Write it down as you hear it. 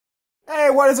Hey,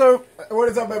 what is up? What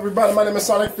is up, everybody? My name is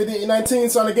Sonic5819,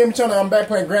 Sonic Gaming Channel. I'm back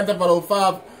playing Grand Theft Auto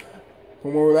 5.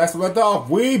 From where we last left off,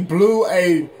 we blew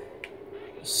a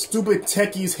stupid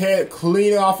techie's head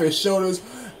clean off his shoulders.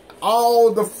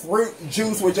 All the fruit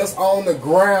juice was just on the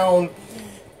ground,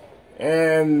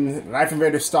 and Life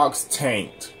Invader stocks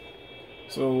tanked.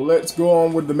 So let's go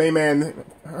on with the main man.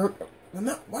 I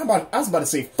was about to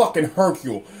say fucking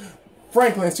Hercule.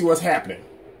 Franklin, and see what's happening.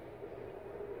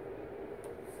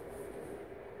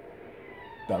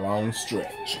 The long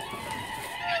stretch.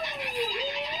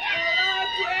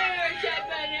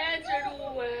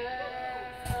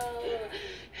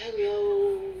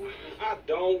 Hello. I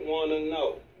don't want to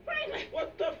know. Franklin,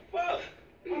 what the fuck?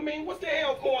 I mean, what the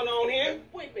hell going on here?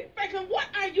 Wait a minute. Franklin, what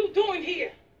are you doing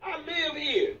here? I live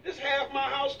here. This half my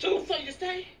house, too. So you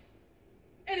stay?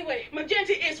 Anyway,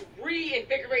 Magenta is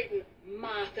reinvigorating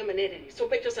my femininity. So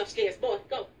make yourself scarce. Boy,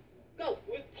 go. Go.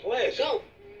 With pleasure. Go.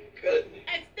 Goodness.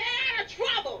 And stay out of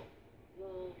trouble.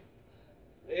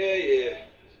 Yeah.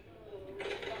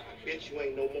 Bitch, you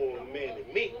ain't no more of a man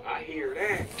than me. I hear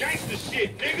that. Gangsta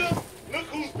shit, nigga. Look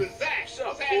who's possessed. What's up,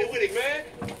 What's happening fool? with it,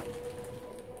 man?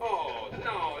 Oh,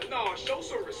 no, show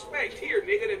some respect here,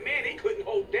 nigga. The man, he couldn't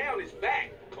hold down his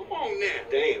back. Come on now.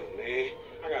 Damn, man.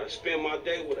 I gotta spend my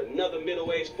day with another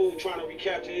middle-aged fool trying to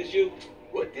recapture his youth.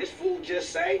 What this fool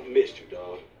just say? I missed you,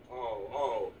 dog.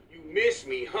 Oh, you miss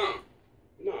me, huh?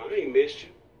 No, I ain't missed you.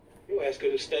 Your ass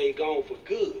could have stayed gone for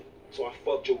good. So I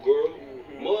fucked your girl,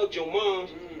 mugged your moms,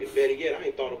 and better yet, I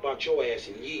ain't thought about your ass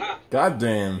in years.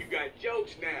 Goddamn. You got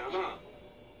jokes now, huh?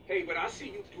 Hey, but I see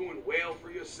you doing well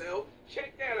for yourself.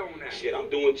 Check that on out. Shit, I'm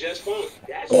doing just fine.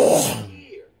 That's what I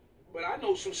hear. But I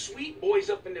know some sweet boys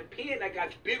up in the pen that got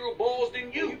bigger balls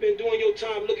than You you. been doing your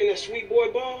time looking at sweet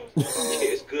boy balls? Yeah,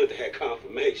 it's good to have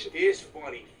confirmation. This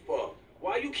funny fuck.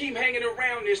 Why you keep hanging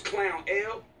around this clown,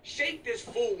 L? Shake this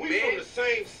fool, We man. from the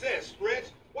same set, Stretch.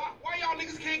 Why y'all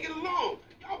niggas can't get along?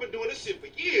 Y'all been doing this shit for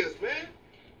years, man.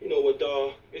 You know what,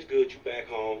 dawg? It's good you back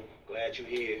home. Glad you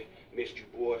here. Missed you,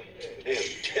 boy. Damn, you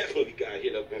definitely got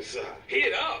hit up inside.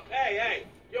 Hit up. Hey.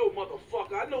 Yo,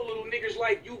 motherfucker, I know little niggas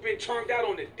like you been turned out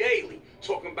on the daily.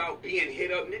 Talking about being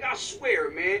hit up. Nigga, I swear,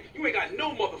 man, you ain't got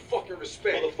no motherfucking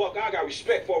respect. Motherfucker, I got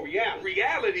respect for reality.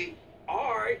 Reality?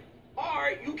 Alright,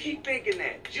 you keep thinking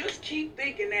that. Just keep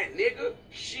thinking that, nigga.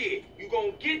 Shit, you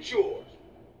gonna get yours.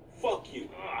 Fuck you.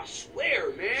 I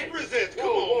swear, man. Presents, come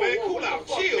on, man. Cool what the out,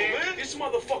 fuck, chill, man. This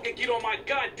motherfucker get on my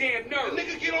goddamn The nerves.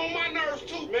 nigga get on my nerves,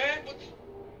 too, man. But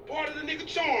part of the nigga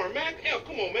charm, man. Hell,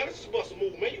 come on, man. Let's just bust a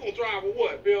move, man. You gonna drive or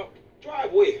what, Bill?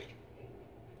 Drive where?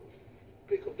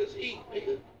 Pick up this heat,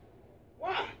 nigga.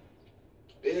 Why?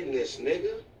 Business,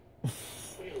 nigga.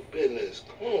 Real business.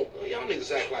 Come on, bro. Y'all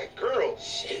niggas act like girls.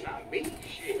 Shit, not me.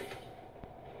 Shit.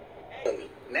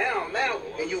 Now I'm out,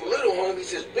 and you little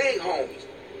homies is big homies.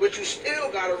 But you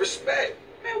still gotta respect.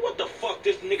 Man, what the fuck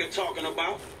this nigga talking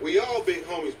about? We all big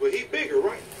homies, but he bigger,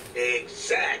 right?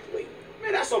 Exactly.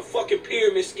 Man, that's some fucking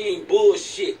pyramid scheme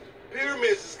bullshit.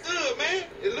 Pyramids is good, man.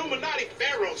 Illuminati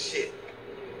pharaoh shit.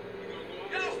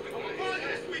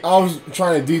 I was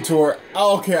trying to detour.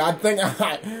 Okay, I think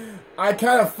I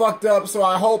kind of fucked up, so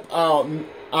I hope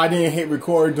I didn't hit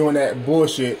record doing that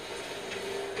bullshit.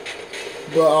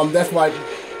 But that's why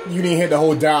you didn't hear the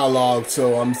whole dialogue,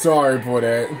 so I'm sorry for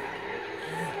that.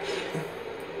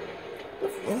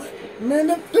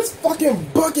 Man, this fucking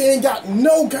bucket ain't got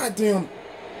no goddamn...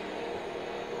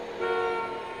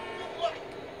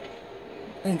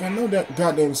 Ain't got no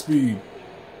goddamn speed.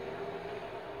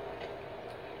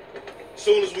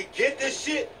 Soon as we get this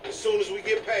shit, as soon as we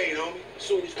get paid, homie. As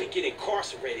soon as we get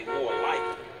incarcerated, more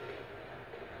likely.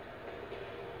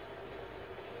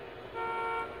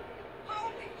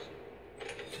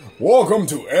 Welcome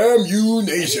to MU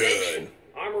Nation.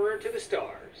 Armorer to the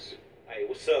stars. Hey,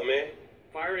 what's up, man?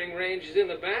 Firing range is in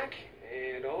the back,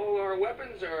 and all our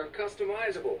weapons are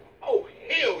customizable. Oh,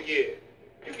 hell yeah.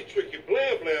 You can trick your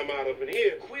blam out of in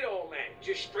here. Quit all that.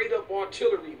 Just straight up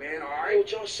artillery, man, Hey, alright?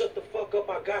 would y'all shut the fuck up?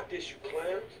 I got this, you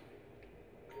clowns.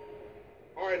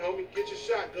 All right, homie, get your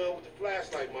shotgun with the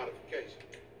flashlight modification.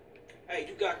 Hey,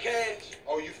 you got cash?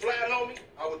 Oh, you flat, homie?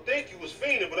 I would think you was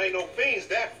fiending, but ain't no fiends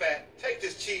that fat. Take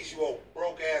this cheese, you old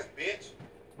broke-ass bitch.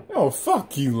 Oh,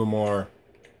 fuck you, Lamar.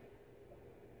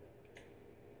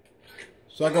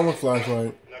 Shotgun with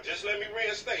flashlight. Now, just let me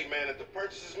reinstate, man, that the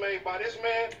purchases made by this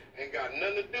man ain't got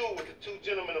nothing to do with the two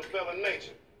gentlemen of felon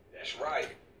nature. That's right.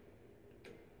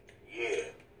 Yeah.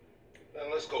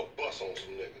 Now, let's go bust on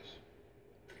some niggas.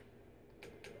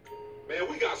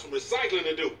 Man, we got some recycling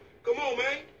to do. Come on,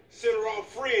 man. Send her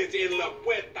off friends in La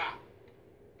Puerta.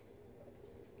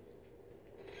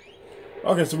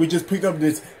 Okay, so we just picked up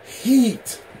this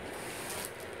heat.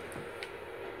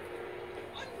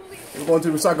 We're going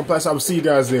to the recycle place. I will see you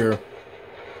guys there.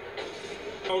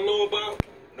 Don't know about?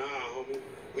 Nah, homie.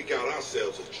 We got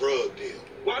ourselves a drug deal.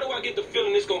 Why do I get the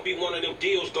feeling it's gonna be one of them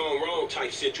deals gone wrong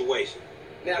type situation?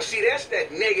 Now, see, that's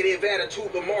that negative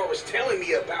attitude Lamar was telling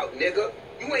me about, nigga.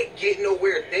 You ain't getting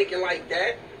nowhere thinking like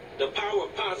that. The power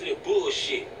of positive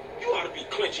bullshit. You ought to be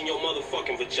clenching your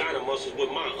motherfucking vagina muscles with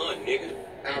my aunt, nigga.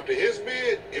 After his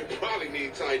bid, it probably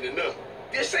need tightening up.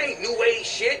 This ain't new age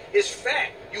shit. It's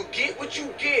fact. You get what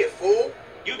you give, fool.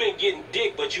 You been getting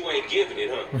dick, but you ain't giving it,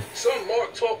 huh? Some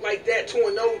Mark talk like that to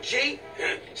an OG.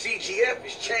 CGF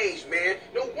has changed, man.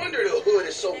 No wonder the hood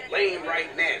is so lame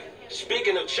right now.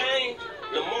 Speaking of change,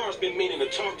 Lamar's been meaning to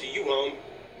talk to you, homie.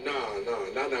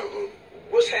 Nah, not now, homie.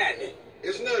 What's happening?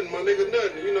 It's nothing, my nigga,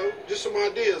 nothing, you know. Just some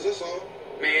ideas, that's all.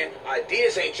 Man,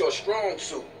 ideas ain't your strong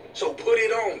suit, so put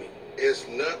it on me. It's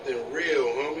nothing real,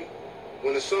 homie.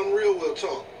 When it's something real, we'll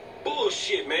talk.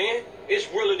 Bullshit, man. It's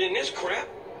realer than this crap.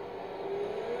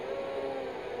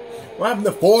 What happened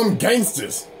to Forum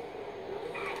Gangsters?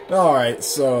 Alright,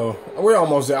 so we're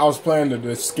almost there. I was planning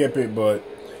to skip it, but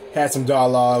had some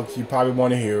dialogue. You probably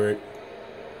want to hear it.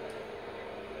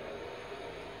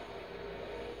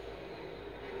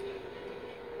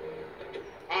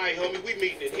 Alright, homie, we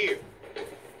meeting in here.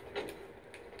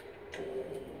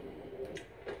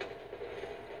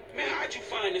 Man, how'd you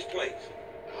find this place?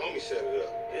 The homie set it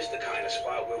up. This the kind of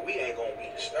spot where we ain't gonna be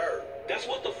disturbed. That's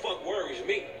what the fuck worries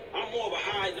me. I'm more of a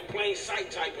hide in the plain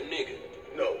sight type of nigga.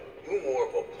 No, you more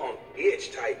of a punk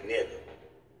bitch type nigga.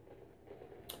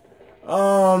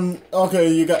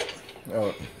 Okay, you got...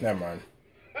 Oh, never mind.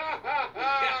 What's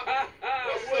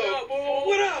up, boy?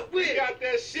 What up, We with? got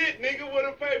that shit, nigga, with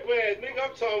a paper ass. Nigga,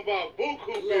 I'm talking about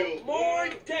buku bills. Lamar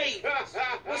Davis.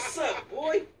 What's up,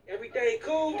 boy? Everything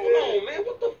cool? Hold on, man.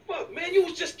 What the fuck, man? You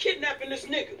was just kidnapping this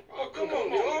nigga. Oh, come on,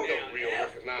 dog. dog. Don't real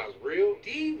recognize real.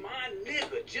 D, my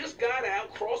nigga, just got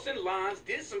out crossing lines,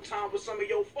 did some time with some of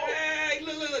your folks. Hey,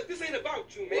 look. This ain't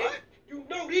about you, man. What? You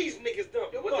know these niggas done.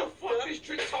 Yo, what the fuck this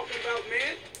trick talking about,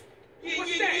 man? Yeah.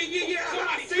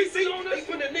 Somebody See, on us? they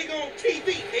put a nigga on TV,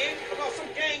 man, about some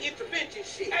gang intervention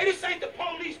shit. Hey, this ain't the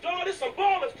police, dog. This some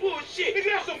Ballas bullshit. Nigga,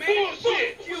 that's some man.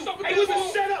 bullshit. Fuck you. What's up with Hey, this listen,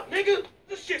 bull- shut up, nigga.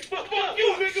 This shit fucked up.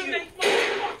 you, Fuck nigga.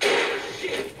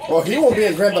 Shit. Well, he won't be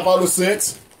in Grand Theft Auto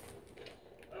 6.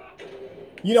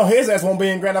 You know his ass won't be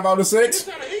in Grand Theft Auto 6.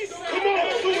 Come on,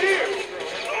 through here.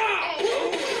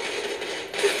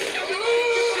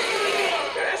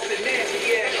 That's the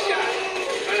nasty ass shot.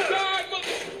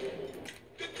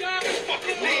 Good job,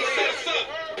 fucking nigga. Set us up.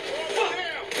 Fuck.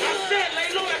 I said lay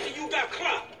low after you got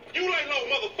clocked. You lay low,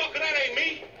 motherfucker. That ain't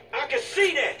me. I can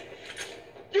see that.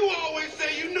 You always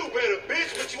say you knew better,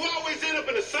 bitch, but you always end up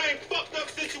in the same fucked up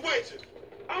situation.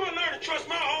 I'm gonna learn to trust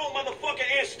my own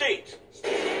motherfucking instincts.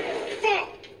 Fuck!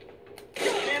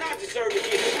 Man, I deserve to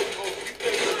get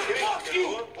Fuck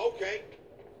you! Okay.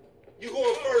 You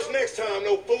going first next time,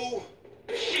 no fool.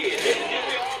 shit, nigga. Then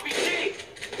we all be dead.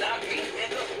 Not me,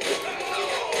 nigga.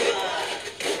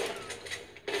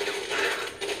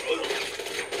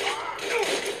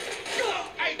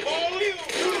 Hey, Paul, you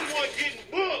the one getting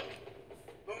booked.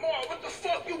 Lamar, what the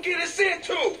fuck you get us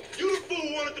into? You the fool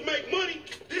who wanted to make money.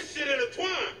 This shit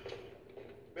intertwined.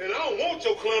 Man, I don't want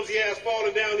your clumsy ass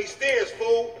falling down these stairs,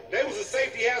 fool. They was a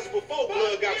safety hazard before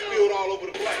blood got spilled all over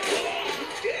the place. You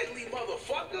deadly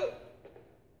motherfucker.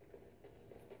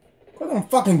 Cause I'm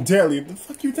fucking deadly. The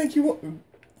fuck you think you want? The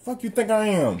fuck you think I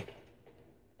am?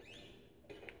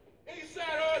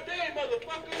 Inside all day,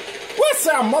 motherfucker. What's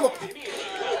up, mother? Hey,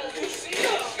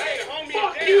 homie,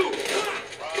 Fuck damn. you.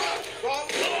 Bro,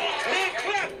 Man,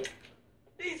 clap.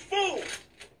 These fools.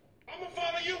 I'm gonna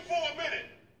follow you for a minute.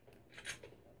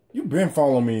 You been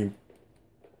following me?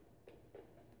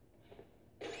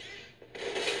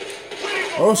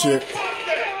 Oh shit! Fuck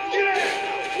that. Get out.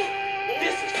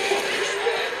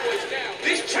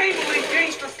 This Chamberlain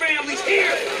gangster family's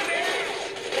here.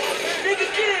 Nigga,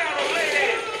 get out of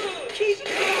there. Keep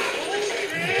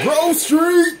it. Grove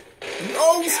Street,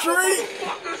 Grove Street.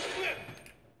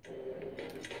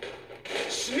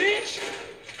 Snitch.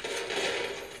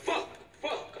 Fuck.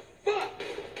 Fuck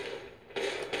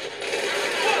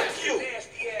you.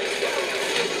 Nasty ass.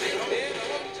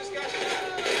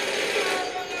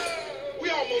 We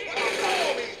almost popped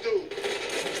all these dudes.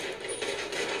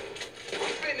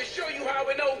 I'm finna show you how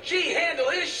an OG handle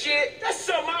his shit. That's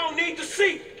something I don't need to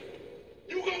see.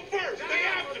 You go first. Stay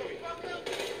after me.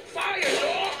 Fire,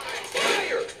 dog.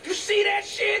 Fire. You see that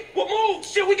shit? Well, move.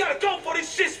 Shit, we gotta go for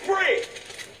this shit spread.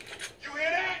 You hear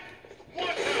that? One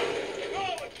time.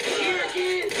 Go with you. Here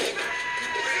again. See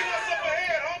what's up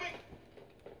ahead, homie.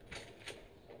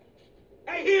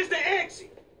 Hey, here's the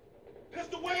exit. That's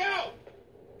the way out.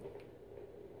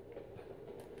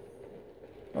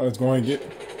 Oh, it's going to get.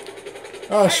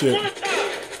 Oh shit. One time.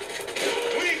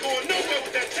 We ain't going nowhere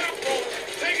with that top rope.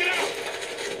 Take it out.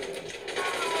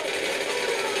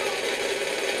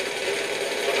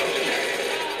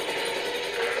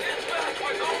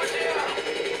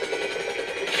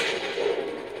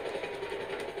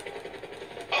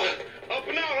 Up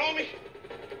and out, homie.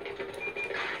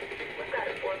 We've got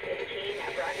a 415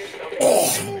 at Rogers Building. Oh.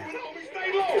 Moving, homie. Stay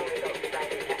low.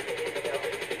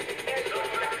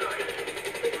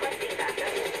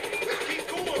 Keep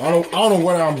going. I don't know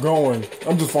where I'm going.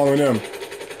 I'm just following them.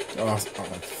 I'm about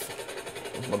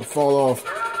to fall off.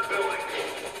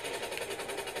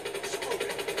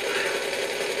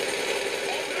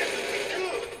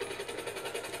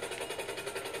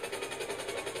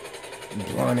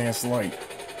 Blind ass light.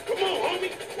 Come on,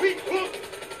 homie. We look.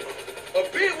 A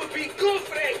bid would be good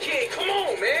for that kid. Come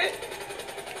on, man.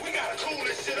 We gotta cool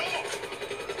this shit off.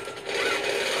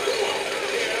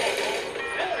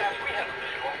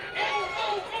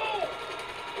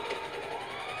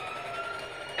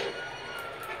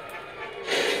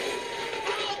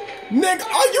 Nick,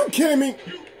 are you kidding me?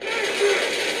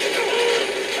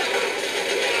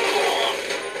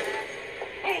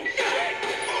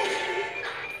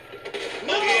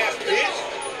 Monkey ass bitch.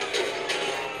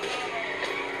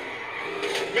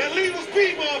 Man, leave us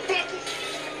be, motherfuckers.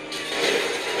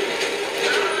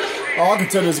 Oh, I can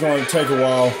tell this is going to take a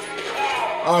while.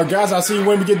 Guys, I'll see you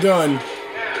when we get done.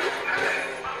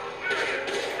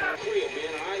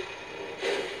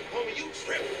 Homie, you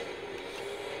tripping.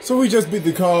 So we just beat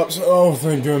the cops. Oh,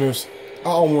 thank goodness. I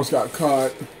almost got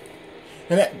caught.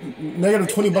 And that negative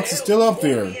 $20 is still up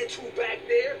there. Back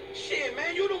there. Shit,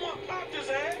 man, you the one popped his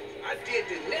ass. I did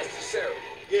the necessary.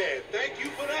 Yeah, thank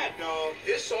you for that, dog.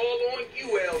 This all on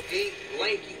you, LD,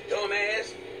 lanky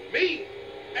dumbass. Me?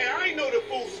 Hey, I ain't know the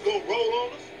fools was gonna roll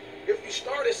on us. If you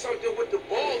started something with the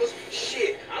Ballas,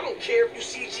 shit, I don't care if you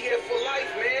CGF for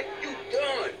life, man. You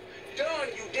done. Done,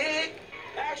 you dig?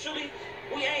 Actually,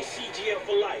 we ain't CGF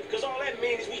for life, because all that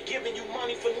means is we giving you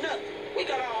money for nothing. We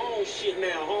got our own shit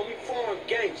now, homie. Foreign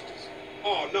gangsters.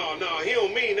 Oh, no, he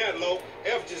don't mean that, Lo.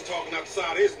 F just talking out the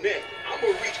side of his neck. I'ma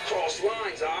reach cross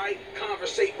lines, alright?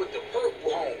 Conversate with the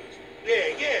purple homes.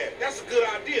 Yeah, that's a good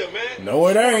idea, man. No,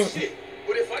 it ain't. Shit.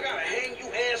 But if I gotta hang you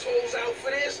assholes out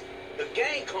for this, the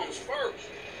gang comes first.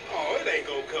 Oh, it ain't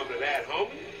gonna come to that,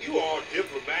 homie. You all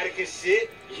diplomatic and shit.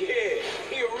 Yeah,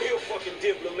 he a real fucking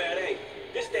diplomat, ain't he?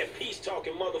 This that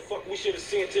peace-talking motherfucker we should have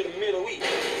sent to the Middle East.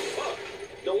 Fuck.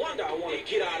 No wonder I want to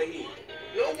get out of here.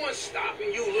 No one's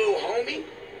stopping you, little homie.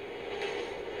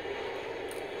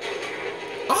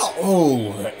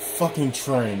 Oh, that fucking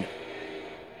train.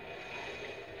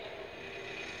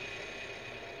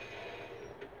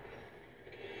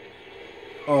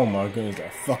 Oh my goodness,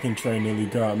 that fucking train nearly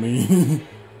got me.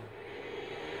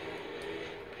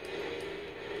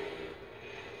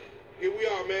 Here we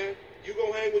are, man. You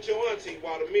go hang with your auntie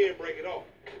while the men break it off.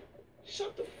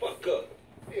 Shut the fuck up.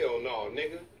 Hell no,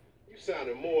 nigga. You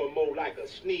sounding more and more like a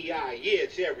snee-eye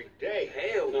itch every day.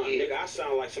 Hell no, nigga. I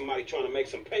sound like somebody trying to make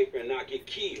some paper and not get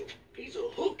killed. He's a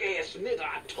hook-ass nigga,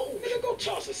 I told you. Nigga, go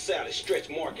toss a salad, stretch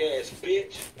mark ass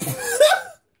bitch.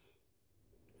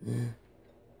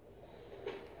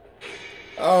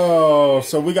 Oh,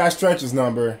 so we got Stretch's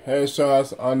number.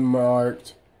 Headshots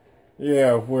unmarked.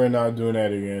 Yeah, we're not doing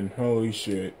that again. Holy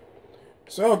shit.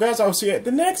 So, guys, I'll see you at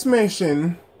the next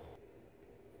mission.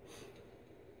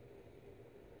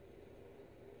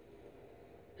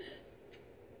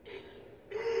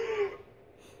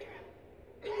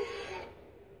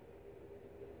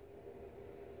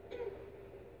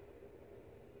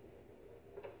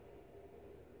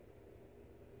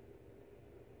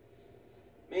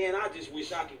 Man, I just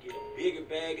wish I could get a bigger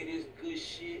bag of this good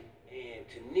shit and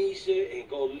Tanisha and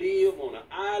go live on an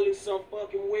island some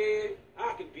fucking where.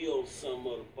 I could be on some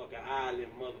motherfucking island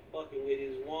motherfucking with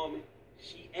this woman.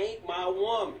 She ain't my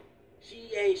woman.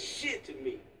 She ain't shit to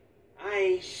me. I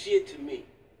ain't shit to me.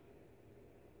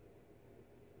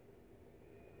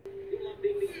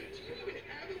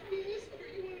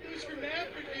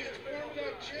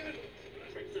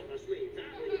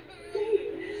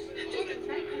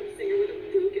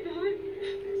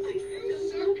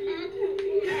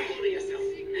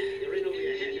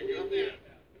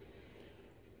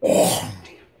 Oh.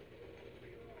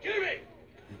 Jimmy!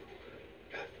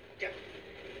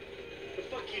 The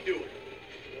fuck you doing?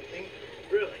 Nothing?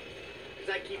 Really?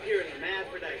 Because I keep hearing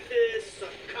Manfred like this,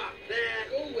 suck cock that.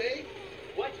 Go away.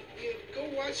 What? You go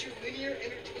watch your linear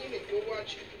entertainment. Go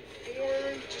watch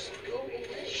porn. Just go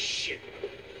away. Shit.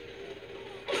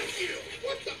 Fuck you.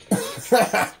 What the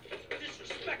fuck?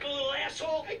 Disrespectful little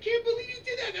asshole. I can't believe you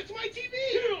did that. That's my TV.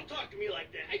 You don't talk to me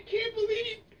like that. I can't believe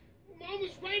you. Mom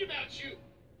was right about you.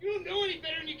 You don't know any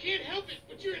better and you can't help it,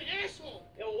 but you're an asshole.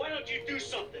 Yeah, well, why don't you do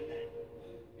something then?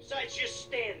 Besides just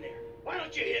stand there. Why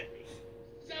don't you hit me?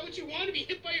 Is that what you want, to be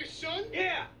hit by your son?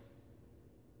 Yeah.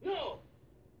 No.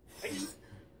 I just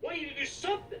want you to do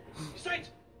something. Besides,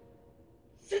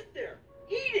 sit there,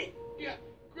 eating. Yeah,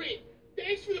 great.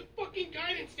 Thanks for the fucking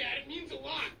guidance, Dad. It means a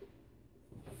lot.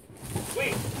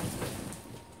 Wait.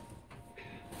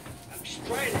 I'm just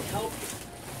trying to help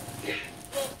you.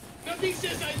 Well, nothing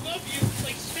says I love you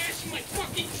like smashing my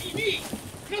fucking TV.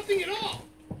 Nothing at all.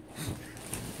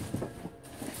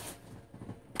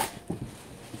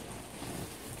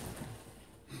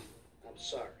 I'm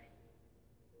sorry.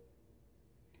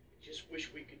 I just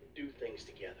wish we could do things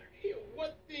together. Hey,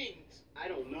 what things? I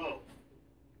don't know.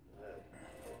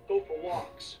 Go for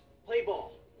walks. Play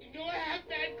ball. You know I have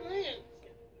bad glands.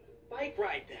 Bike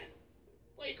ride then.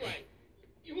 Bike ride.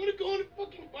 You want to go on a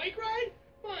fucking bike ride?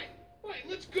 Fine, fine.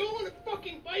 Let's go on a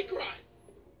fucking bike ride.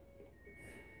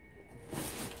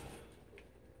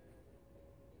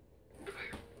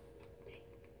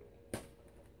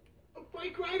 A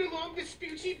bike ride along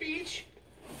Vespucci Beach?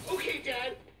 Okay,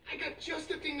 Dad. I got just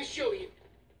the thing to show you.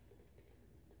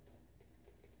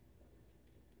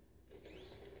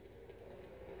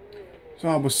 So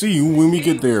I will see you when we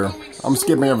get there. I'm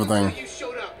skipping everything. You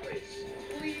showed up.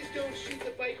 Please don't shoot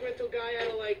the bike rental guy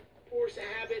out of, like, force of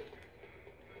habit.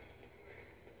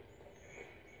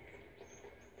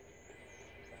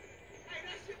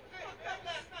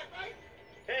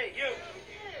 Hey, you.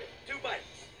 2 bites.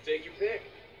 Take your pick.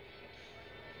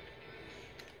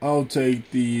 I'll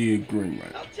take the green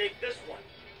light. I'll take this one.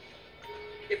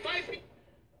 If I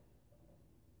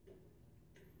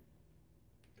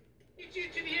get you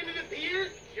to the end of the pier,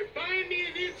 you're buying me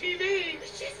a new TV.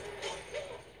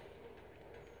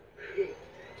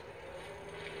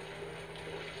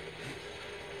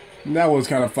 That was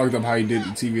kind of fucked up how he did the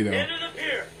TV though. End of the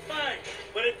pier. Fine.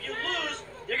 But if you lose,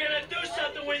 you're gonna do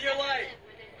something with your life.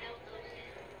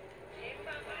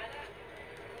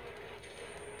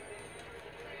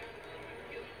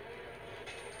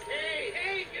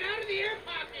 Hey, get out of the air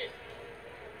pocket.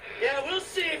 Yeah, we'll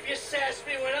see if you sass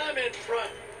me when I'm in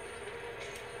front.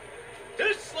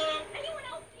 Too slow. Anyone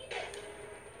else see this?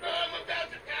 Oh, I'm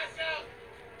about to pass out.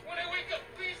 When I wake up,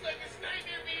 please let this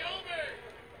nightmare be over.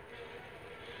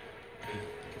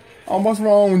 Oh, what's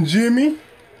wrong, Jimmy?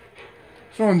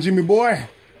 What's wrong, Jimmy boy?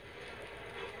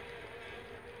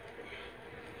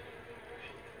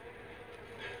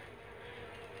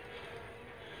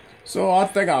 So I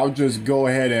think I'll just go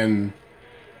ahead and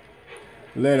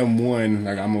let him win.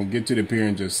 Like I'm gonna get to the pier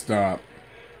and just stop.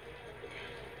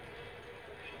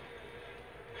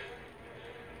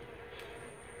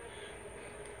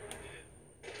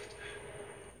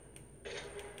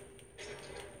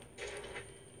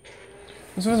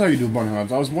 So that's how you do bunny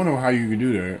hops. I was wondering how you could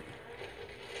do that.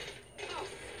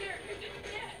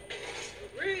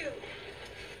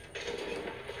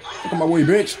 Look at my way,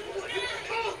 bitch.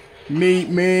 Meet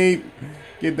me.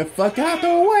 Get the fuck out the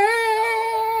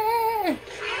way.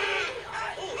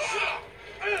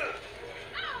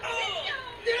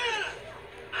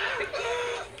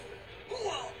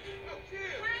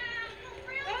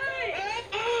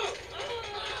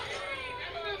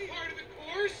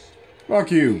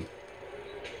 Fuck you.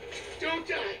 Don't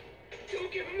die.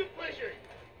 Don't give him the pleasure.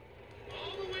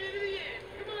 All the way to the end.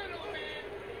 Come on, old man.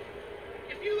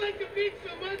 If you like the beach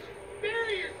so much,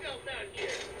 bury yourself out here.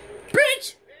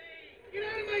 Bitch! Hey, get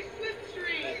out of my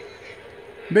slipstream.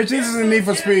 Bitch, this is a Need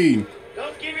for Speed.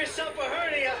 Don't give yourself a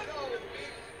hernia.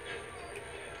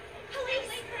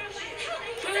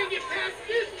 Try and get past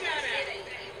this badass.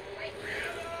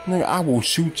 Nigga, I will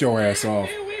shoot your ass off.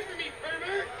 Stay away from me,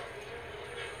 pervert.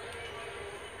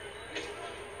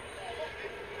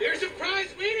 There's a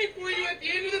prize waiting for you at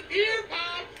the end of the pier,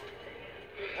 Pop.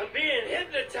 I'm being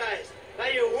hypnotized by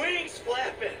your wings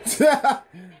flapping.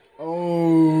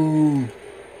 Oh.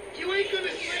 You ain't gonna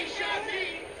slingshot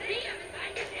me.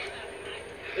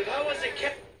 If I was a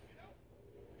cat.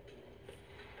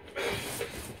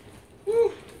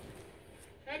 Whew.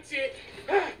 That's it.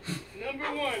 Number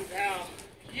 1, pal.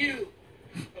 You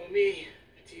owe me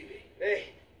a TV.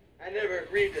 Hey, I never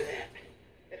agreed to that.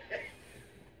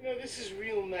 You know, this is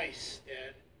real nice,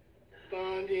 Dad.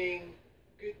 Bonding,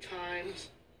 good times.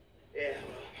 Yeah,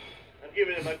 well, I'm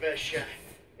giving it my best shot.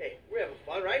 Hey, we're having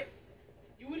fun, right?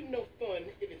 You wouldn't know fun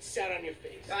if it sat on your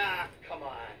face. Ah, come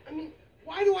on. I mean,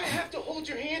 why do I have to hold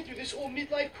your hand through this whole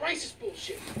midlife crisis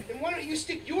bullshit? And why don't you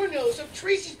stick your nose up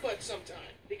Tracy's butt sometime?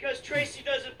 Because Tracy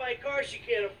doesn't buy cars she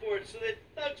can't afford, so that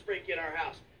thugs break in our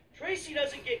house. Tracy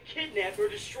doesn't get kidnapped or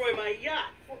destroy my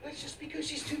yacht. Well, that's just because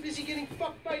she's too busy getting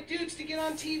fucked by dudes to get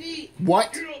on TV.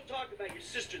 What? You don't talk about your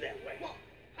sister that way. Well,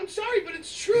 I'm sorry, but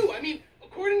it's true. I mean,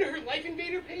 according to her Life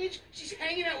Invader page, she's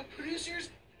hanging out with producers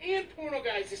and porno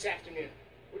guys this afternoon.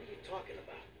 What are you talking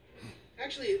about?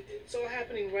 Actually, it's all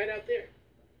happening right out there.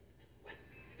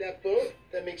 That boat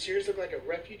that makes yours look like a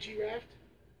refugee raft?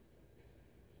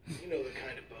 You know the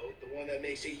kind of boat. The one that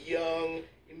makes a young,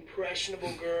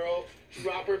 impressionable girl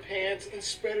drop her pants and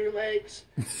spread her legs.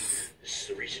 This is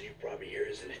the reason you brought me here,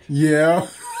 isn't it? Yeah.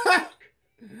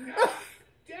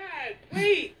 Dad,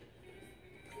 wait!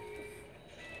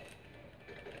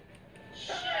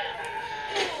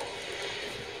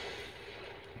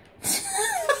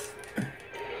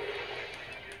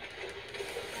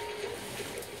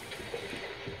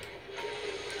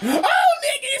 Oh,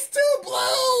 nigga, it's too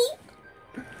blue.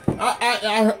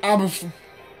 I was.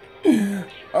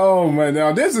 Oh man,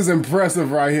 now this is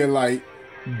impressive right here. Like,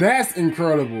 that's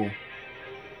incredible.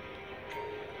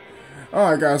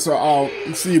 All right, guys. So I'll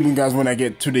see you guys when I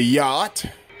get to the yacht.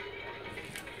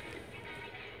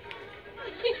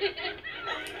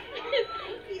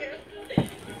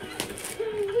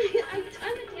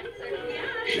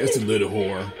 It's a little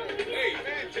whore. Hey,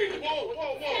 man, whoa.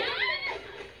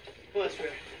 Come on,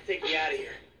 Swift. Take me out of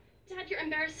here. Dad, you're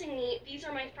embarrassing me. These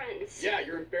are my friends. Yeah,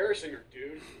 you're embarrassing her,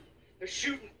 dude. They're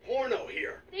shooting porno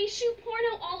here. They shoot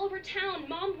porno all over town.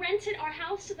 Mom rented our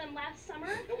house to them last summer.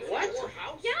 What? Your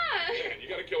house? Yeah. Man, you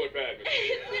gotta kill her bad.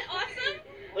 Isn't it awesome?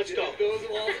 Let's go. Those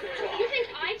walls can talk. You think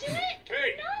I do it?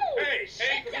 Hey! No. Hey! Shit,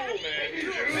 Hey, cool, Daddy.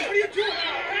 man. What are you doing?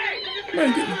 Hey!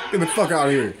 Man, get the fuck out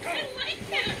of here. I like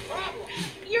that.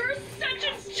 You're such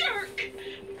a jerk.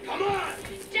 Come on.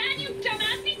 Dad, you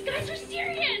dumbass. These guys are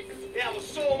serious. Yeah, well,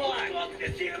 so am I. Welcome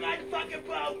to see my fucking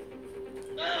boat.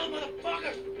 Oh,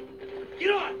 motherfucker.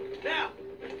 Get on. Now.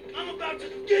 I'm about to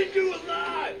skin you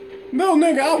alive. No,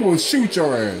 nigga, I will shoot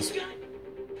your ass.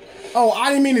 Oh, I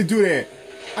didn't mean to do that.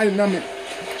 I did not mean.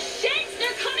 Shit,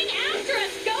 they're coming after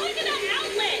us. Go into the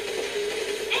outlet.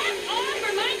 F off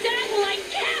or my dad will like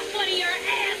cap one of your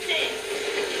asses.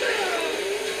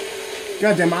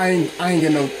 Goddamn, I ain't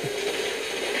getting no. You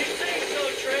say so,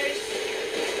 Trace.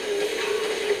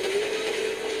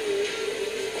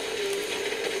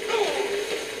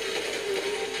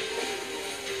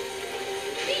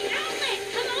 The outlet,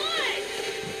 come on.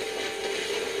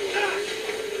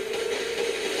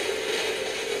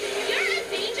 You're a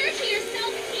danger to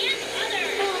yourself and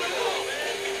others.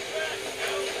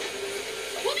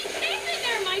 We'll be safe in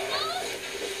there, Michael.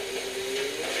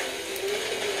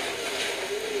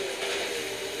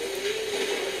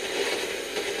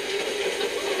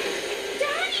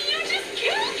 Daddy, you just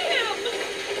killed him.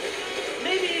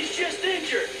 Maybe he's just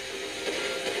injured.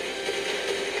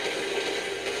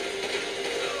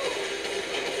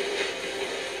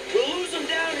 We'll lose him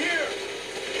down here.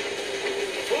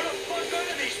 Who the fuck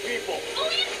are these people? Oh,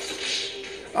 you...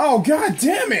 Oh, god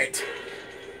damn it!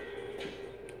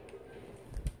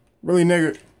 Really,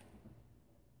 nigga?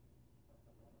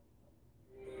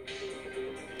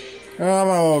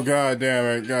 Oh, god damn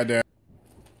it, god damn it.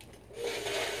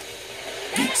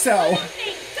 So,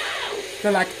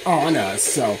 they're like on us,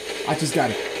 so I just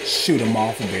gotta shoot them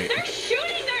off a bit. They're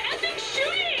shooting! They're effing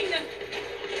shooting!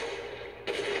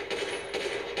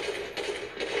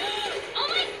 Oh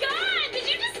my god! Did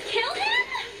you just kill him?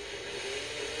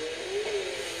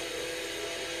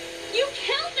 You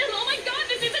killed him! Oh my god,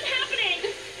 this isn't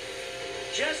happening!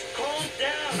 Just calm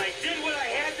down. I did what I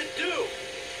had to do.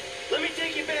 Let me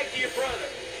take you back to your brother.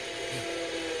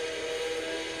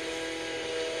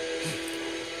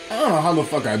 I don't know how the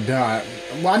fuck I died.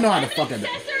 Well, I know how the fuck I died.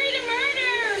 Accessory to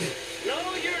murder! No,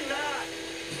 you're not.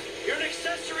 You're an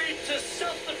accessory to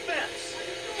self-defense.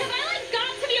 Have I like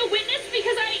got to be a witness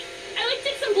because I like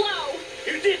did some blow?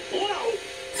 You did blow.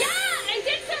 Yeah, I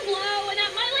did some blow and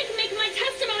that might like make my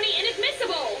testimony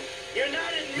inadmissible. You're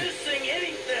not admitting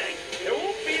anything. There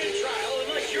won't be a trial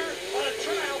unless you're on a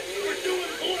trial for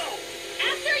doing blow.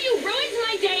 After you ruined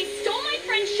my day, stole my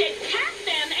friend's shit, capped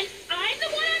them, and I'm the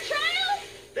one on trial?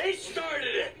 They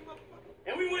started it.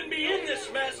 And we wouldn't be in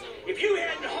this mess if you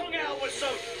hadn't hung out with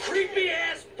some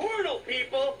creepy-ass porno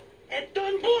people and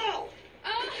done blow.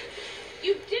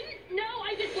 You didn't know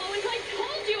I did blow until I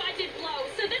told you I did blow,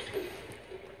 so this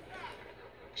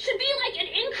should be like an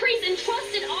increase in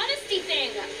trust and honesty thing.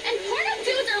 And porno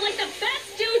dudes are like the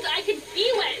best dudes I could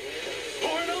be with.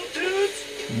 Porno dudes?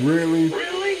 Really?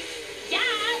 Really? Yeah,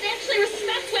 they actually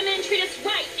respect women and treat us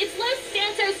right. It's Los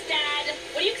Santos, Dad.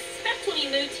 What do you expect when you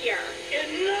moved here?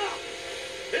 Enough!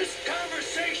 This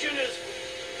conversation is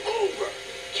over.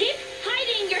 Keep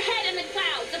hiding your head in the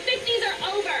clouds. The 50s are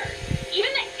over.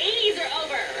 Even the 80s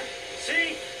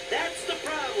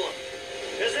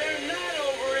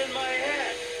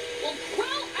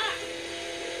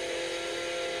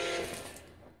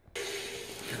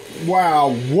Wow,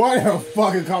 what a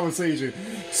fucking conversation.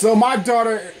 So my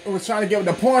daughter was trying to get with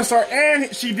the porn star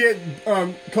and she did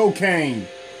cocaine.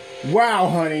 Wow,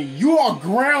 honey, you are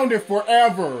grounded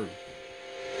forever.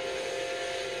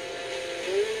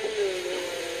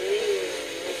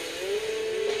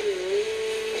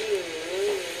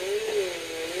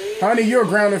 Honey, you're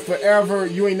grounded forever.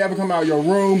 You ain't never come out of your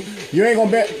room. You ain't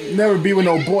gonna never be with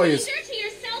no boys. To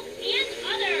yourself and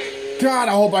others. God,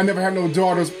 I hope I never have no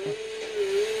daughters.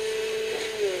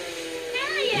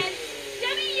 Harriet!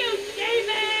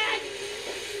 David!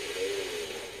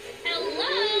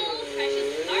 Hello, precious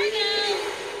cargo.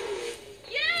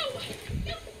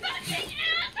 You fucking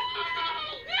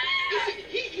asshole! Listen,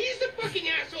 he's the fucking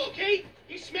asshole, okay?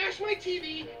 He smashed my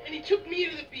TV and he took me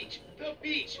to the beach. The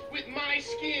beach with my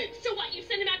skin. So what, you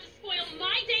sent him out to spoil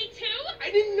my day too?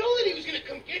 I didn't know that he was gonna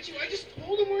come get you. I just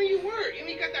told him where you were. And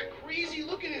he got that crazy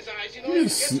look in his eyes, you know, like he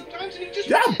gets sometimes, and he just...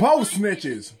 Y'all both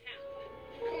snitches.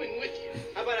 Coming with you.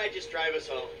 How about I just drive us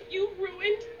home? You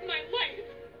ruined my life.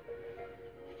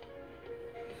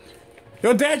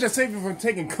 Your dad just saved you from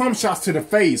taking cum shots to the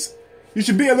face. You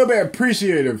should be a little bit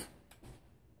appreciative.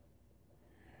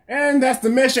 And that's the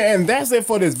mission, and that's it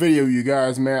for this video, you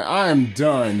guys, man. I am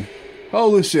done.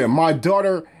 Holy shit, my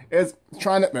daughter is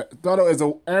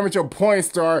an amateur porn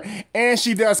star, and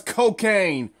she does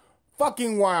cocaine.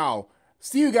 Fucking wow.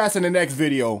 See you guys in the next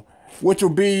video, which will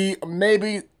be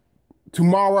maybe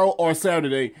tomorrow or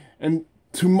Saturday. And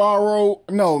tomorrow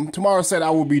said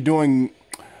I will be doing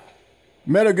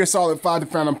Metal Gear Solid 5: The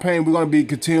Phantom Pain. We're going to be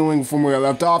continuing from where I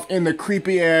left off in the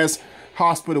creepy-ass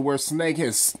hospital where Snake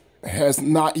has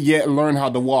not yet learned how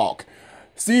to walk.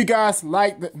 See you guys.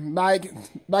 Like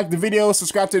the video,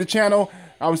 subscribe to the channel.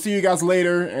 I will see you guys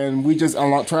later, and we just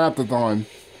unlocked Triathlon,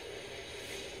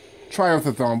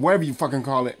 whatever you fucking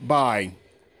call it. Bye.